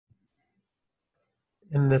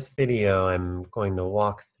In this video, I'm going to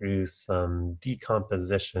walk through some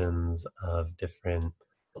decompositions of different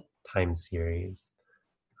time series.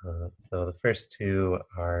 So the first two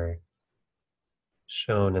are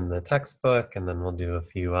shown in the textbook, and then we'll do a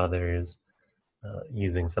few others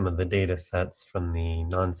using some of the data sets from the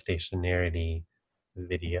non-stationarity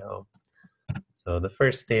video. So the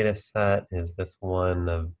first data set is this one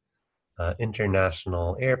of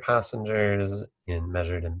international air passengers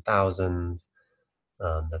measured in thousands.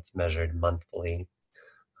 That's measured monthly.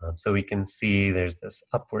 So we can see there's this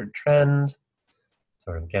upward trend,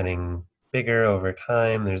 sort of getting bigger over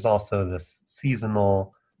time. There's also this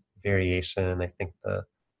seasonal variation. I think the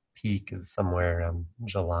peak is somewhere around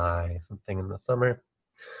July, something in the summer.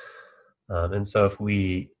 And so if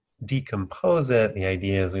we decompose it, the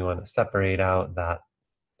idea is we want to separate out that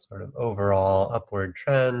sort of overall upward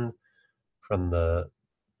trend from the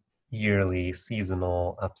yearly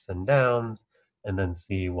seasonal ups and downs, and then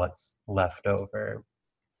see what's left over.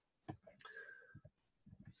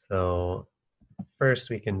 So first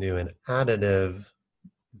we can do an additive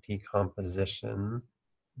decomposition.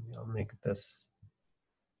 I'll make this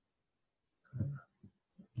a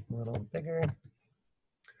little bigger.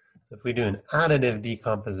 So if we do an additive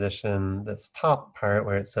decomposition, this top part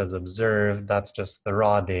where it says observed, that's just the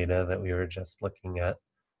raw data that we were just looking at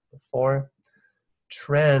before.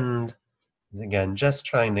 Trend is again just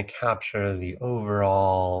trying to capture the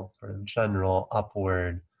overall sort of general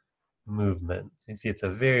upward movement. So you see it's a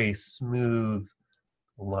very smooth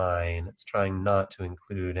line. It's trying not to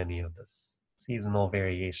include any of this seasonal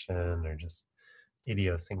variation or just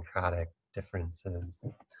idiosyncratic differences.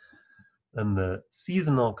 And the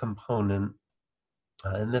seasonal component,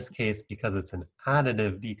 in this case, because it's an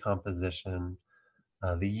additive decomposition,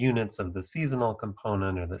 the units of the seasonal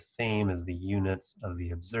component are the same as the units of the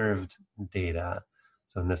observed data.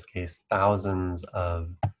 So in this case, thousands of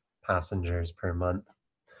passengers per month.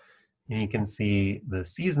 And you can see the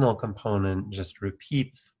seasonal component just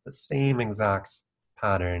repeats the same exact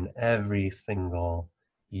pattern every single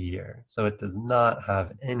year. So it does not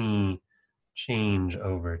have any change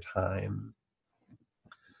over time.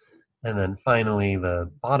 And then finally,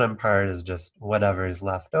 the bottom part is just whatever is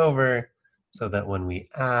left over, so that when we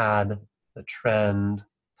add the trend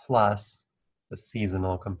plus the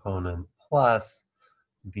seasonal component plus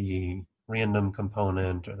the random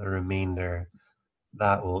component or the remainder,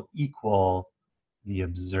 that will equal the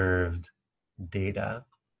observed data.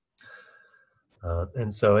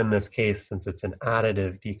 And so in this case, since it's an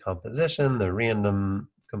additive decomposition, the random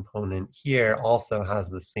component here also has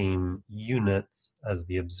the same units as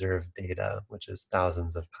the observed data, which is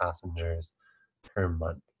thousands of passengers per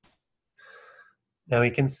month. Now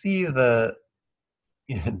we can see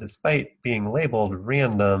despite being labeled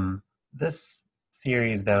random, this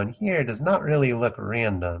series down here does not really look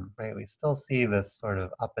random, right? We still see this sort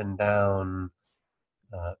of up and down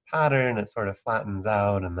pattern. It sort of flattens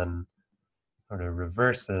out and then sort of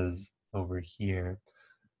reverses over here.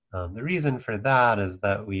 The reason for that is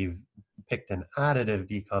that we've picked an additive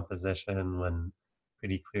decomposition when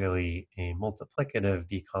pretty clearly a multiplicative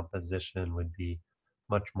decomposition would be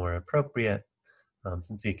much more appropriate.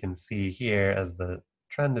 Since you can see here, as the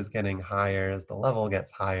trend is getting higher, as the level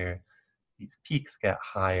gets higher, these peaks get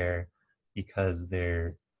higher because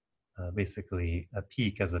they're basically a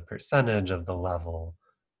peak as a percentage of the level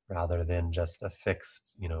rather than just a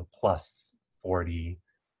fixed, plus 40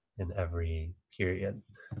 in every period.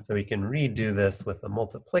 So we can redo this with a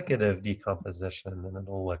multiplicative decomposition and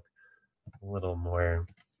it'll look a little more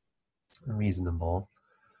reasonable.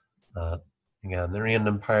 Again, the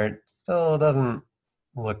random part still doesn't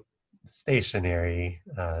look stationary,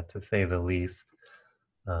 to say the least,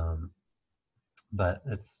 but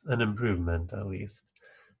it's an improvement at least.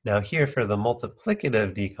 Now here for the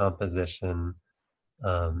multiplicative decomposition,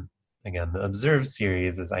 again, the observed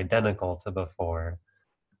series is identical to before.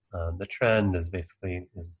 The trend is basically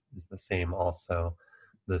is the same also.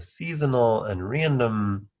 The seasonal and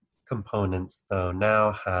random components, though,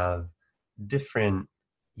 now have different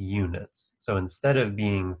units. So instead of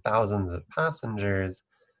being thousands of passengers,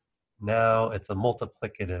 now it's a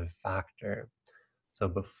multiplicative factor. So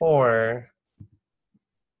before,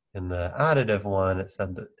 in the additive one, it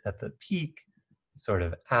said that at the peak, sort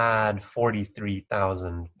of add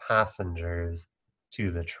 43,000 passengers to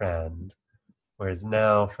the trend. Whereas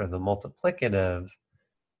now for the multiplicative,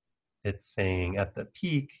 it's saying at the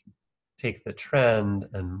peak, take the trend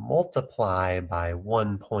and multiply by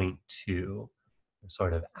 1.2,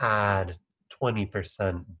 sort of add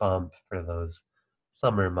 20% bump for those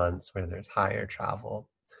summer months where there's higher travel.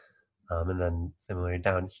 And then similarly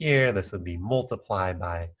down here, this would be multiply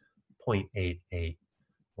by 0.88.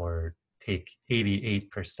 or take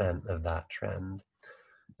 88% of that trend.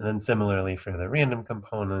 And then similarly for the random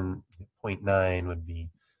component, 0.9 would be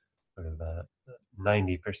sort of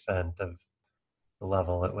 90% of the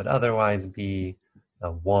level it would otherwise be.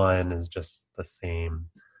 1 is just the same.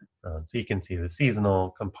 So you can see the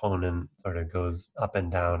seasonal component sort of goes up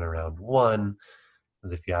and down around 1,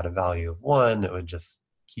 because if you had a value of 1, it would just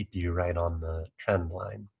keep you right on the trend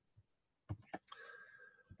line.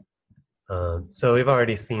 So we've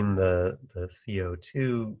already seen the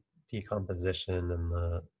CO2 decomposition in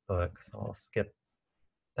the book, so I'll skip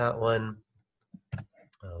that one.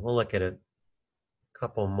 We'll look at a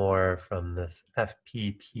couple more from this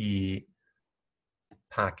FPP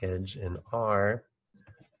package in R.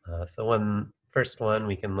 So first one,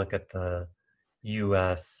 we can look at the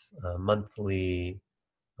US monthly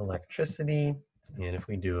electricity. And if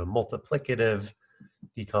we do a multiplicative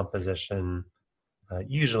decomposition,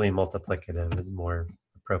 usually multiplicative is more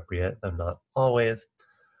appropriate, though not always.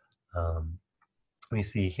 We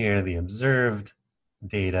see here the observed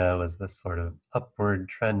data was this sort of upward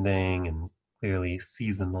trending and clearly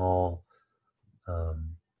seasonal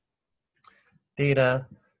data.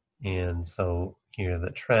 And so here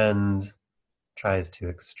the trend tries to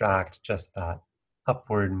extract just that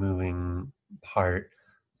upward moving part.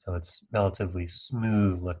 So it's relatively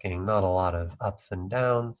smooth looking, not a lot of ups and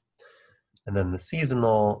downs. And then the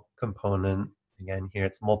seasonal component, again, here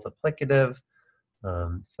it's multiplicative.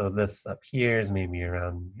 So this up here is maybe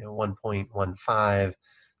around 1.15.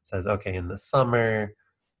 Says, okay, in the summer,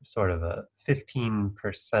 sort of a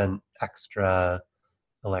 15% extra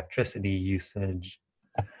electricity usage,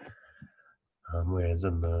 whereas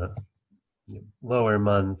in the lower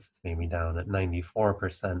months, it's maybe down at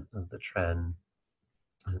 94% of the trend.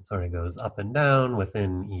 And it sort of goes up and down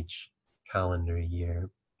within each calendar year.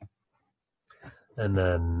 And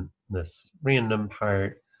then this random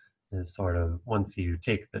part is sort of once you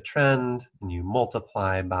take the trend and you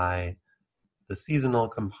multiply by the seasonal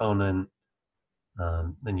component,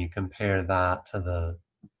 then you compare that to the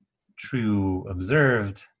true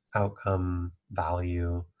observed outcome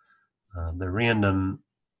value. The random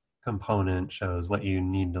component shows what you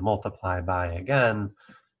need to multiply by again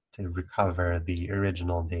to recover the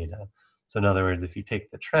original data. So in other words, if you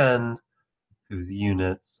take the trend, whose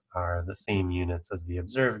units are the same units as the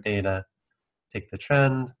observed data, take the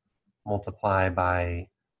trend, multiply by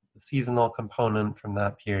the seasonal component from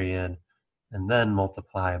that period, and then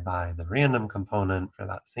multiply by the random component for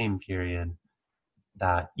that same period,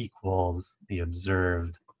 that equals the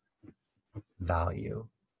observed value.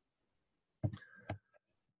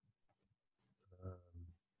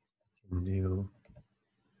 Can do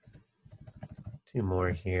 2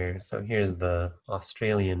 more here. So here's the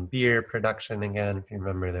Australian beer production again. If you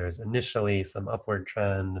remember, there's initially some upward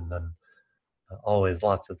trend and then always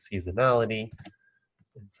lots of seasonality.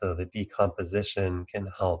 And so the decomposition can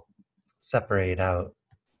help separate out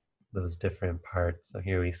those different parts. So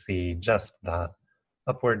here we see just that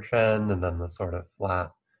upward trend and then the sort of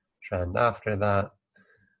flat trend after that,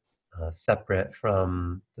 separate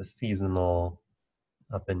from the seasonal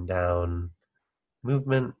up and down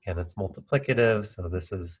movement. Again, it's multiplicative, so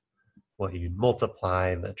this is what you'd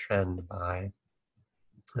multiply the trend by.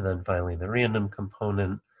 And then finally the random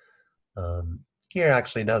component. Here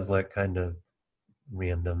actually does look kind of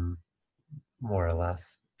random, more or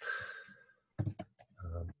less.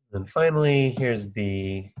 And finally, here's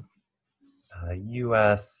the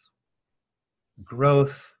US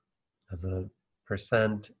growth as a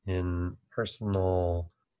percent in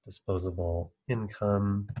personal disposable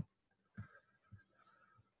income.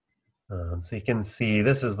 So you can see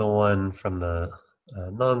this is the one from the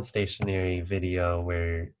non-stationary video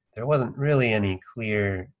where there wasn't really any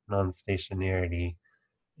clear non-stationarity.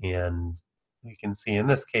 And you can see in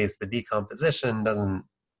this case, the decomposition doesn't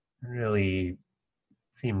really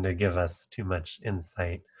seem to give us too much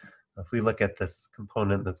insight. If we look at this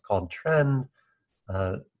component that's called trend,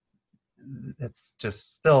 it's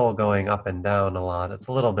just still going up and down a lot. It's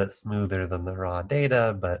a little bit smoother than the raw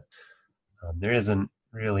data, but there isn't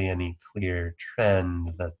really any clear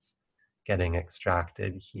trend that's getting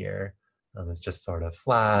extracted here. It's just sort of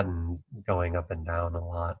flat and going up and down a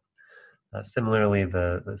lot. Similarly,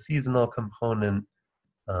 the seasonal component,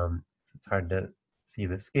 it's hard to see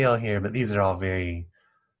the scale here, but these are all very,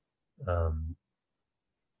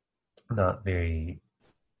 not very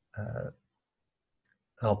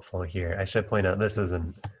helpful here. I should point out this is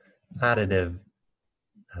an additive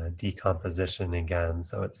decomposition again,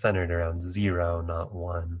 so it's centered around 0, not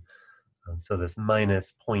 1. So this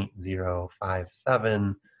minus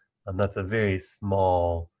 0.057, that's a very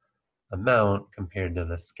small amount compared to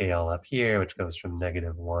the scale up here, which goes from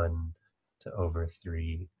 -1 to over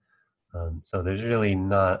 3. So there's really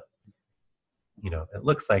not, it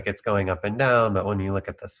looks like it's going up and down, but when you look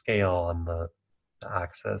at the scale on the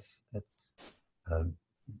axis, it's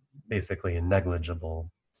basically a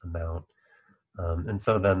negligible amount. And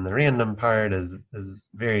so then the random part is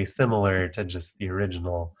very similar to just the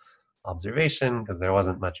original observation, because there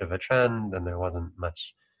wasn't much of a trend and there wasn't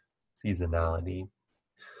much seasonality.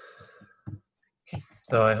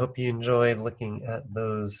 So I hope you enjoyed looking at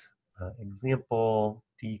those example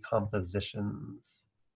decompositions.